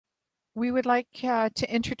We would like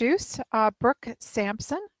to introduce Brooke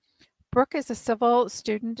Sampson. Brooke is a civil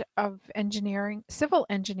student of civil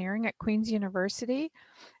engineering at Queen's University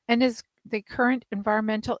and is the current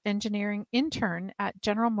environmental engineering intern at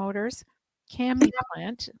General Motors CAMI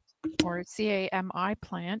plant or CAMI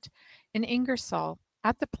plant in Ingersoll.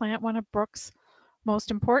 At the plant, one of Brooke's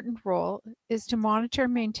most important role is to monitor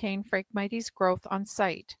and maintain Phragmites growth on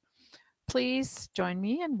site. Please join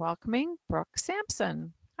me in welcoming Brooke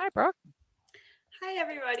Sampson. Hi, Brooke. Hi,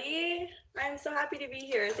 everybody. I'm so happy to be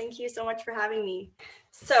here. Thank you so much for having me.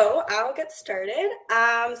 So I'll get started.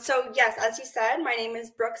 Yes, as you said, my name is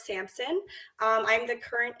Brooke Sampson. I'm the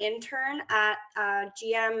current intern at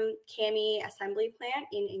GM CAMI Assembly Plant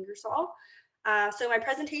in Ingersoll. So my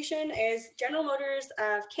presentation is General Motors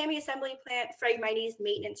of CAMI Assembly Plant Phragmites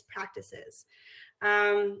maintenance practices.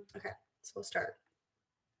 Okay, so we'll start.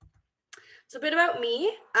 So a bit about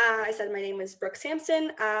me. I said my name is Brooke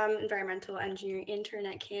Sampson, environmental engineering intern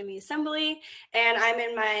at CAMI Assembly, and I'm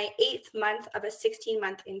in my 8th month of a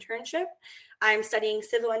 16-month internship. I'm studying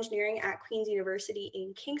civil engineering at Queen's University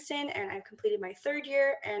in Kingston, and I've completed my 3rd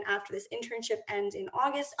year, and after this internship ends in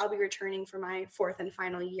August, I'll be returning for my 4th and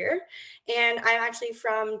final year. And I'm actually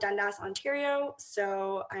from Dundas, Ontario,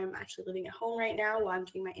 so I'm actually living at home right now while I'm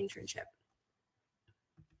doing my internship.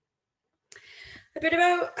 A bit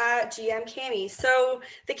about GM CAMI. So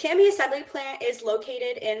the CAMI Assembly Plant is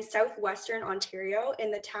located in southwestern Ontario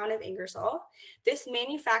in the town of Ingersoll. This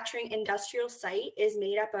manufacturing industrial site is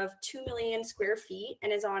made up of 2 million square feet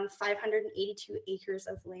and is on 582 acres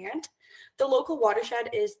of land. The local watershed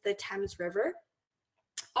is the Thames River.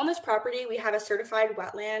 On this property, we have a certified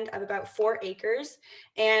wetland of about 4 acres,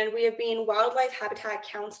 and we have been Wildlife Habitat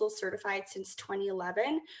Council certified since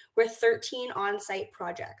 2011 with 13 on-site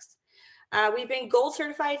projects. We've been gold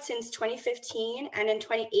certified since 2015, and in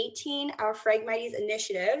 2018, our Phragmites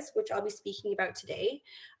initiatives, which I'll be speaking about today,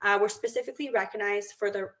 were specifically recognized for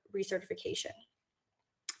the recertification.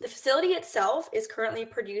 The facility itself is currently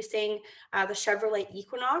producing the Chevrolet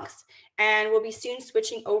Equinox and will be soon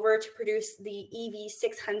switching over to produce the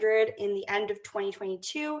EV600 in the end of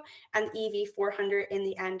 2022 and the EV400 in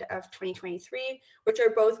the end of 2023, which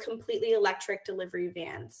are both completely electric delivery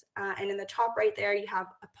vans. And in the top right there, you have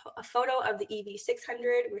a photo of the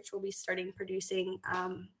EV600, which will be starting producing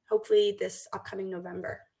hopefully this upcoming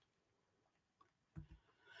November.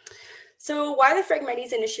 So why the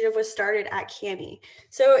Phragmites initiative was started at CAMI.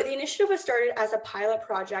 So the initiative was started as a pilot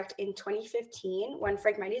project in 2015 when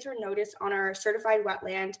Phragmites were noticed on our certified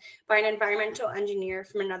wetland by an environmental engineer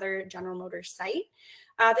from another General Motors site.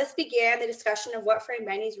 This began the discussion of what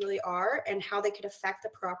Phragmites really are and how they could affect the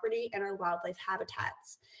property and our wildlife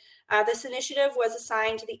habitats. This initiative was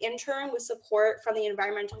assigned to the intern with support from the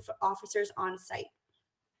environmental officers on site.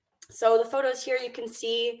 So the photos here, you can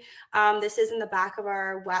see this is in the back of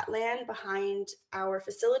our wetland behind our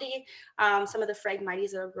facility. Some of the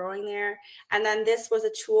Phragmites that are growing there. And then this was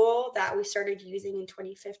a tool that we started using in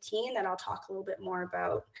 2015 that I'll talk a little bit more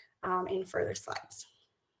about in further slides.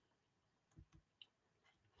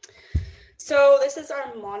 So this is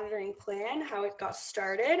our monitoring plan, how it got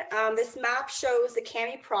started. This map shows the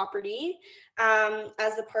CAMI property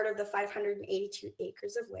as a part of the 582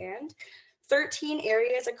 acres of land. 13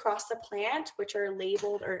 areas across the plant, which are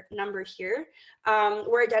labeled or numbered here,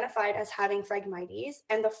 were identified as having Phragmites,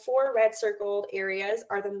 and the 4 red circled areas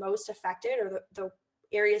are the most affected, or the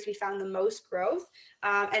areas we found the most growth,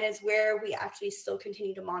 and is where we actually still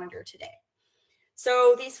continue to monitor today.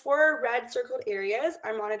 So these 4 red circled areas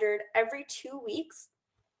are monitored every 2 weeks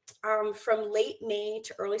from late May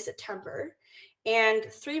to early September. And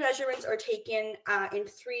 3 measurements are taken in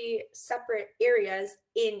 3 separate areas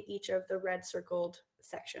in each of the red circled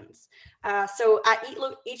sections. So at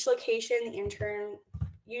each location, the intern,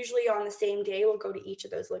 usually on the same day, will go to each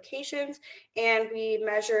of those locations, and we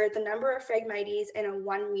measure the number of Phragmites in a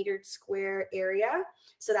 1 meter square area.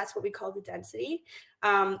 So that's what we call the density,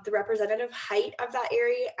 the representative height of that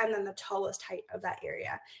area, and then the tallest height of that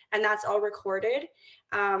area. And that's all recorded.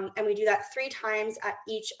 And we do that 3 times at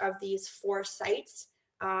each of these 4 sites,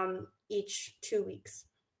 each 2 weeks.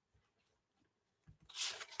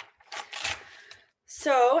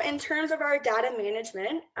 So in terms of our data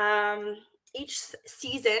management, each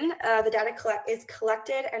season, the data is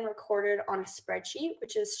collected and recorded on a spreadsheet,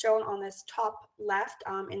 which is shown on this top left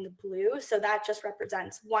in the blue. So that just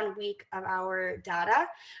represents 1 week of our data.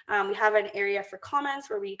 We have an area for comments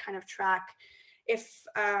where we kind of track if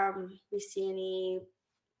we see any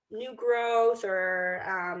new growth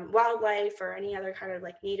or wildlife or any other kind of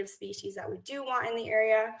like native species that we do want in the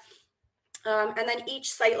area. And then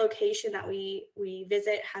each site location that we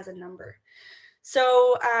visit has a number.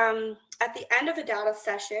 So at the end of the data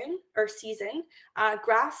session or season,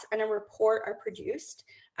 graphs and a report are produced.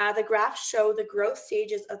 The graphs show the growth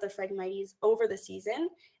stages of the Phragmites over the season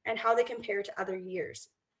and how they compare to other years.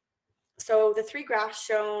 So the 3 graphs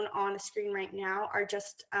shown on the screen right now are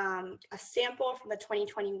just a sample from the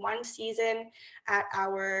 2021 season at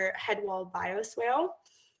our headwall bioswale.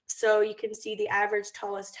 So you can see the average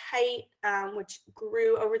tallest height, which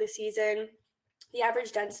grew over the season. The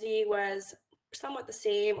average density was somewhat the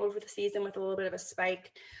same over the season with a little bit of a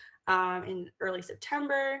spike in early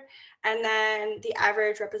September. And then the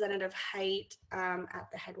average representative height at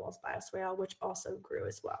the headwalls bioswale, which also grew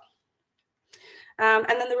as well. And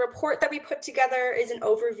then the report that we put together is an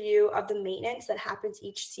overview of the maintenance that happens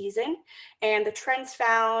each season and the trends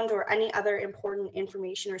found or any other important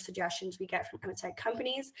information or suggestions we get from outside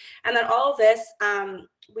companies. And then all of this,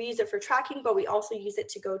 we use it for tracking, but we also use it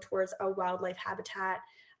to go towards a wildlife habitat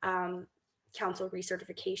council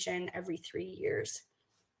recertification every 3 years.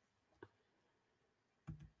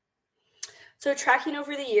 So tracking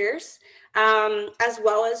over the years, as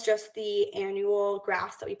well as just the annual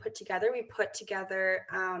graphs that we put together, we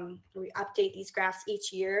update these graphs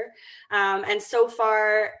each year. And so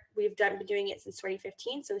far, we've been doing it since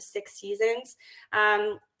 2015, so 6 seasons.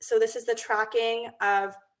 So this is the tracking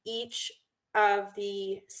of each of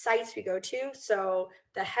the sites we go to. So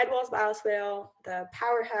the headwalls bioswale, the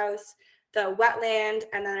powerhouse, the wetland,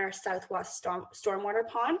 and then our southwest stormwater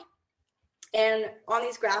pond. And on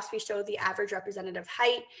these graphs, we show the average representative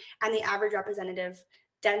height and the average representative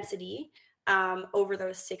density over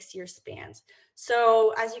those 6-year spans.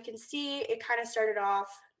 So as you can see, it kind of started off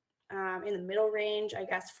in the middle range, I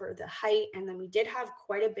guess, for the height. And then we did have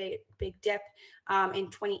quite a big dip in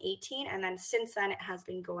 2018. And then since then, it has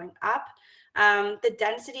been going up. The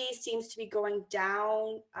density seems to be going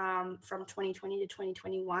down from 2020 to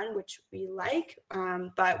 2021, which we like,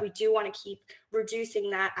 but we do want to keep reducing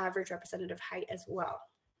that average representative height as well.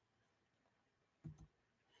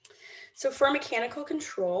 So for mechanical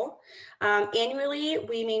control, annually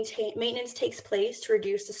maintenance takes place to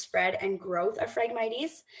reduce the spread and growth of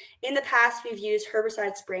Phragmites. In the past, we've used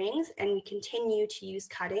herbicide sprayings and we continue to use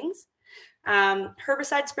cuttings.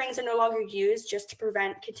 Herbicide sprayings are no longer used just to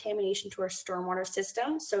prevent contamination to our stormwater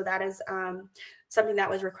system. So that is something that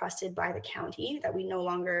was requested by the county, that we no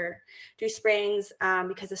longer do sprayings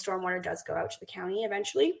because the stormwater does go out to the county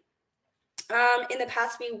eventually. In the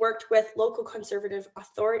past, we worked with local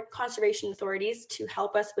conservation authorities to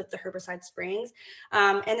help us with the herbicide sprayings,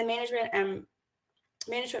 and the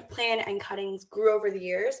management plan and cuttings grew over the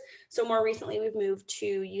years. So more recently, we've moved to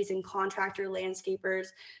using contractor landscapers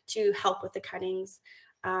to help with the cuttings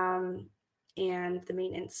and the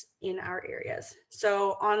maintenance in our areas.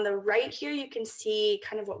 So on the right here, you can see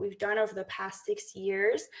kind of what we've done over the past 6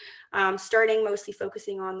 years, starting mostly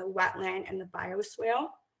focusing on the wetland and the bioswale.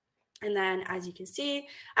 And then, as you can see,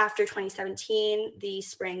 after 2017, the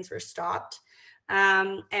sprayings were stopped.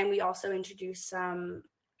 And we also introduced some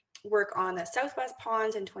work on the southwest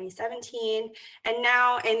ponds in 2017. And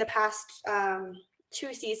now in the past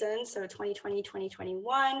 2 seasons, so 2020,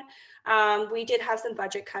 2021, we did have some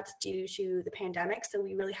budget cuts due to the pandemic. So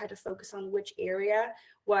we really had to focus on which area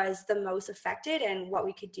was the most affected and what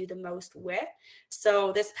we could do the most with.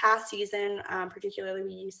 So this past season, particularly,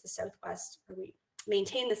 we used the southwest, or we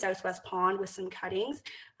maintain the southwest pond with some cuttings.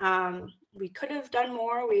 We could have done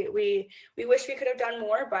more. We wish we could have done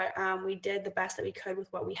more, but we did the best that we could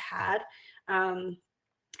with what we had. And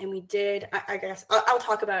we did, I guess, I'll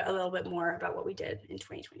talk about a little bit more about what we did in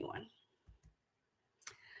 2021.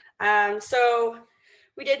 So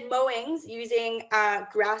we did mowings using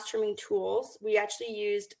grass trimming tools. We actually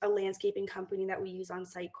used a landscaping company that we use on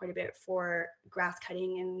site quite a bit for grass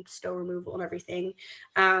cutting and snow removal and everything.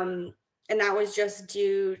 And that was just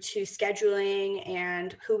due to scheduling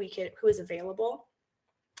and who was available.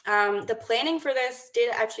 The planning for this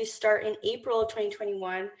did actually start in April of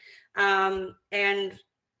 2021. And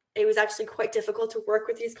it was actually quite difficult to work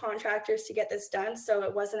with these contractors to get this done. So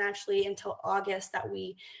it wasn't actually until August that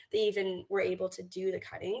they even were able to do the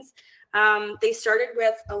cuttings. They started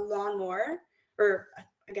with a lawnmower, or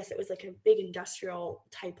I guess it was like a big industrial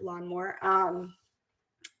type lawnmower,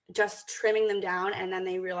 just trimming them down, and then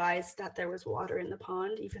they realized that there was water in the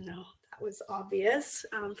pond, even though that was obvious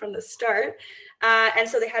from the start. And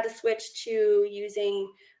so they had to switch to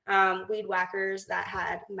using weed whackers that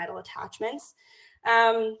had metal attachments.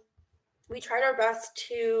 We tried our best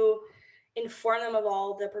to inform them of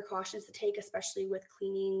all the precautions to take, especially with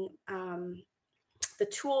cleaning the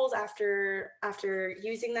tools after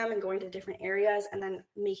using them and going to different areas, and then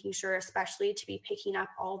making sure especially to be picking up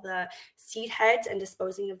all the seed heads and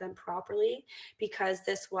disposing of them properly, because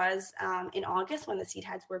this was in August when the seed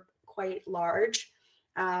heads were quite large.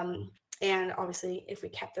 And obviously if we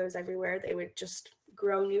kept those everywhere, they would just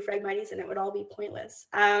grow new Phragmites and it would all be pointless.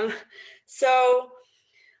 So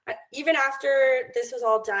even after this was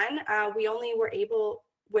all done, we only were able,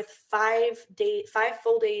 with 5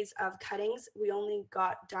 full days of cuttings, we only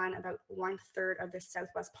got done about 1/3 of the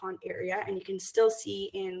southwest pond area. And you can still see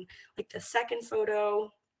in like the second photo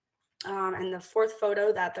and the fourth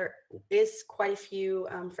photo that there is quite a few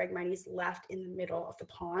Phragmites left in the middle of the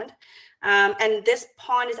pond. And this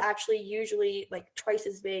pond is actually usually like twice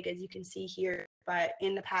as big as you can see here. But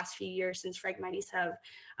in the past few years, since Phragmites have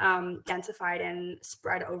densified and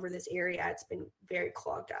spread over this area, it's been very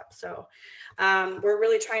clogged up. So we're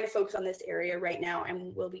really trying to focus on this area right now,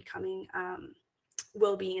 and will be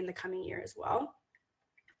in the coming year as well.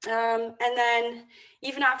 And then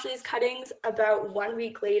even after these cuttings, about 1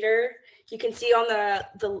 week later, you can see on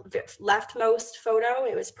the leftmost photo,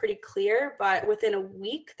 it was pretty clear, but within a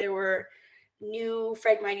week, there were new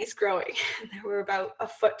Phragmites growing. They were about a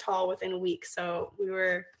foot tall within a week. So we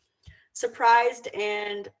were surprised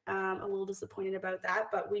and a little disappointed about that,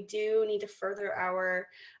 but we do need to further our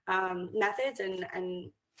methods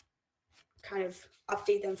and kind of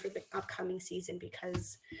update them for the upcoming season,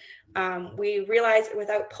 because we realized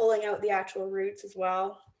without pulling out the actual roots as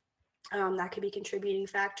well, that could be a contributing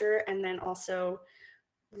factor, and then also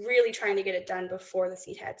really trying to get it done before the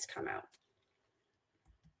seed heads come out.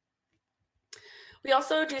 We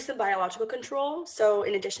also do some biological control. So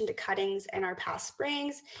in addition to cuttings and our past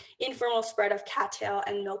sprayings, informal spread of cattail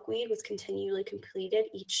and milkweed was continually completed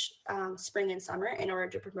each spring and summer in order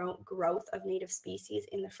to promote growth of native species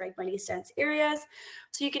in the Phragmites dense areas.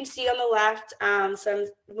 So you can see on the left some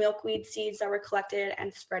milkweed seeds that were collected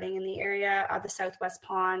and spreading in the area of the southwest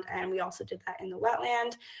pond, and we also did that in the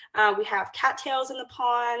wetland. We have cattails in the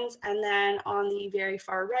ponds, and then on the very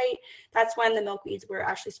far right, that's when the milkweeds were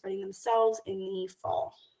actually spreading themselves in the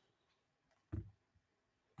fall.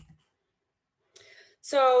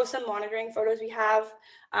 So some monitoring photos we have.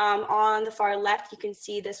 On the far left, you can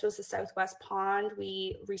see this was the southwest pond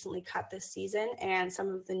we recently cut this season, and some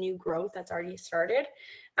of the new growth that's already started.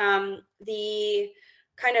 The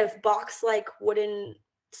kind of box-like wooden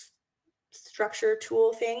structure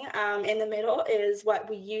tool thing in the middle is what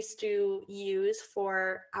we used to use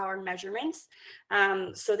for our measurements.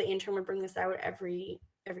 So the intern would bring this out every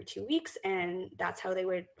 2 weeks, and that's how they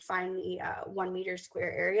would find the 1 meter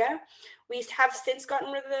square area. We have since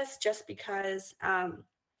gotten rid of this just because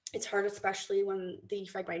it's hard, especially when the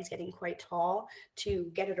Phragmite is getting quite tall,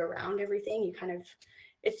 to get it around everything.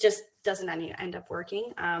 It just doesn't end up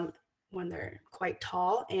working when they're quite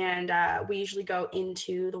tall, and we usually go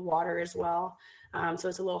into the water as well, so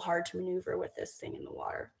it's a little hard to maneuver with this thing in the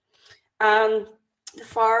water. The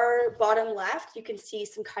far bottom left, you can see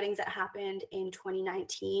some cuttings that happened in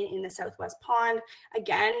 2019 in the southwest pond.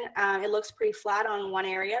 Again, it looks pretty flat on one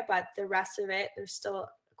area, but the rest of it, there's still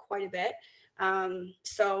quite a bit.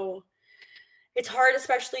 So it's hard,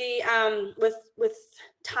 especially with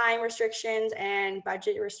time restrictions and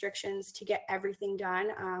budget restrictions, to get everything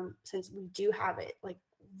done, since we do have it like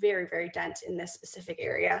very, very dense in this specific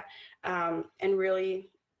area. And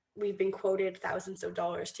really, we've been quoted thousands of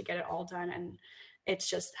dollars to get it all done, and it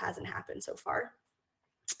just hasn't happened so far.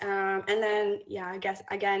 And then, yeah, I guess,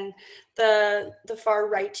 again, the far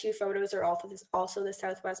right two photos are also the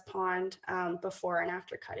southwest pond before and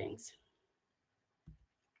after cuttings.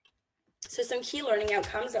 So some key learning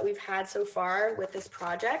outcomes that we've had so far with this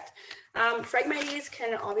project. Phragmites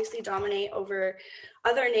can obviously dominate over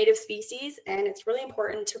other native species, and it's really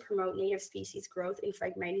important to promote native species growth in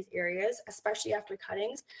Phragmites areas, especially after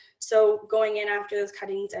cuttings. So going in after those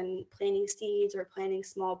cuttings and planting seeds or planting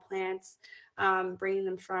small plants, bringing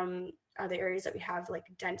them from other areas that we have like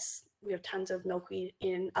dense, we have tons of milkweed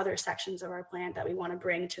in other sections of our plant that we want to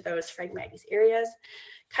bring to those Phragmites areas.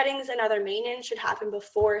 Cuttings and other maintenance should happen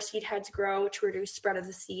before seed heads grow to reduce spread of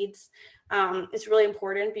the seeds. It's really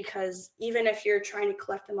important because even if you're trying to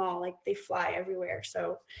collect them all, like they fly everywhere.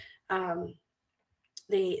 So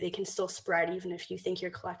they can still spread even if you think you're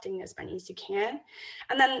collecting as many as you can.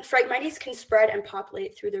 And then Phragmites can spread and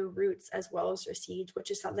populate through their roots as well as their seeds,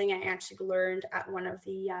 which is something I actually learned at one of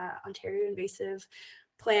the Ontario Invasive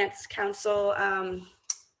Plants Council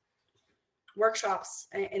workshops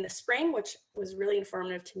in the spring, which was really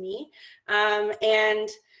informative to me. And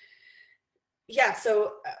yeah,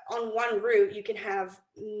 so on one root, you can have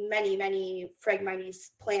many, many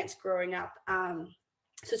Phragmites plants growing up.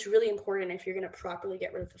 So it's really important if you're going to properly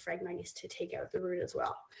get rid of the Phragmites to take out the root as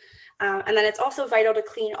well. And then it's also vital to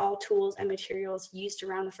clean all tools and materials used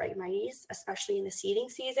around the Phragmites, especially in the seeding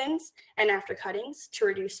seasons and after cuttings, to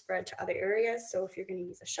reduce spread to other areas. So if you're going to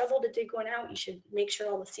use a shovel to dig one out, you should make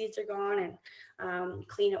sure all the seeds are gone and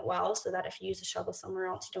clean it well, so that if you use a shovel somewhere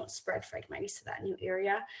else, you don't spread Phragmites to that new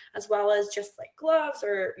area, as well as just like gloves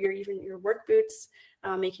or even your work boots,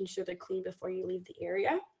 making sure they're clean before you leave the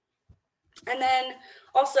area. And then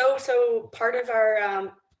also, so part of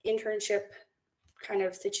our internship kind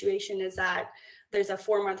of situation is that there's a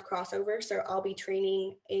 4-month crossover. So I'll be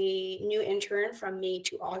training a new intern from May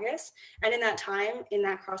to August. And in that time, in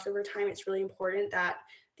that crossover time, it's really important that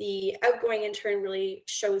the outgoing intern really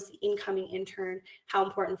shows the incoming intern how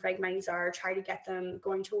important Phragmites are, try to get them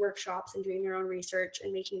going to workshops and doing their own research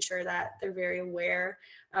and making sure that they're very aware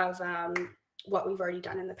of what we've already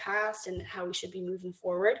done in the past and how we should be moving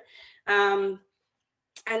forward.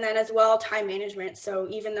 And then as well, time management. So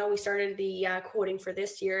even though we started the quoting for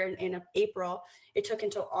this year in April, it took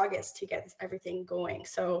until August to get everything going.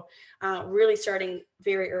 So really starting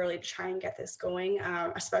very early to try and get this going,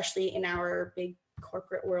 especially in our big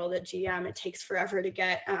corporate world at GM. It takes forever to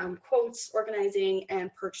get quotes, organizing,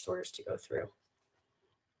 and purchase orders to go through.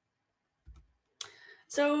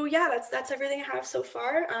 So yeah, that's everything I have so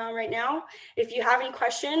far right now. If you have any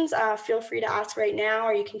questions, feel free to ask right now,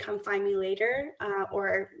 or you can come find me later,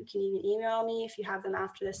 or you can even email me if you have them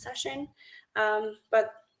after this session.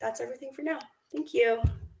 But that's everything for now. Thank you.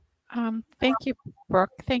 Thank you,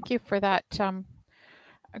 Brooke. Thank you for that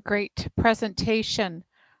great presentation.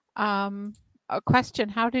 A question,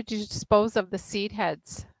 how did you dispose of the seed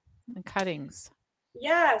heads and cuttings?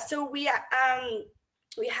 Yeah, so we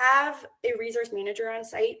have a resource manager on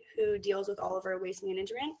site who deals with all of our waste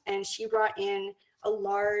management, and she brought in a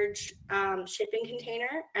large shipping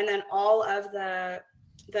container, and then all of the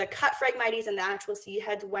cut Phragmites and the actual seed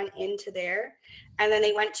heads went into there, and then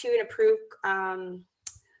they went to an approved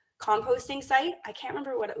composting site. I can't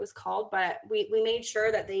remember what it was called, but we made sure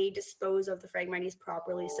that they dispose of the Phragmites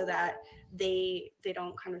properly so that they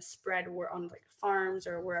don't kind of spread on like farms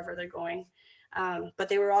or wherever they're going. But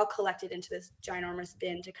they were all collected into this ginormous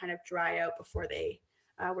bin to kind of dry out before they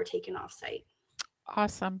were taken off site.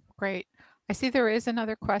 Awesome, great. I see there is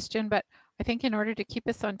another question, but I think in order to keep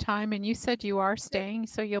us on time, and you said you are staying,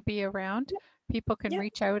 so you'll be around, people can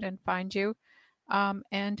reach out and find you.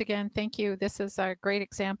 And again, thank you. This is a great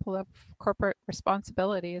example of corporate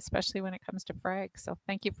responsibility, especially when it comes to Frag. So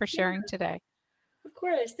thank you for sharing today. Of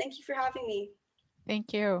course. Thank you for having me.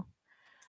 Thank you.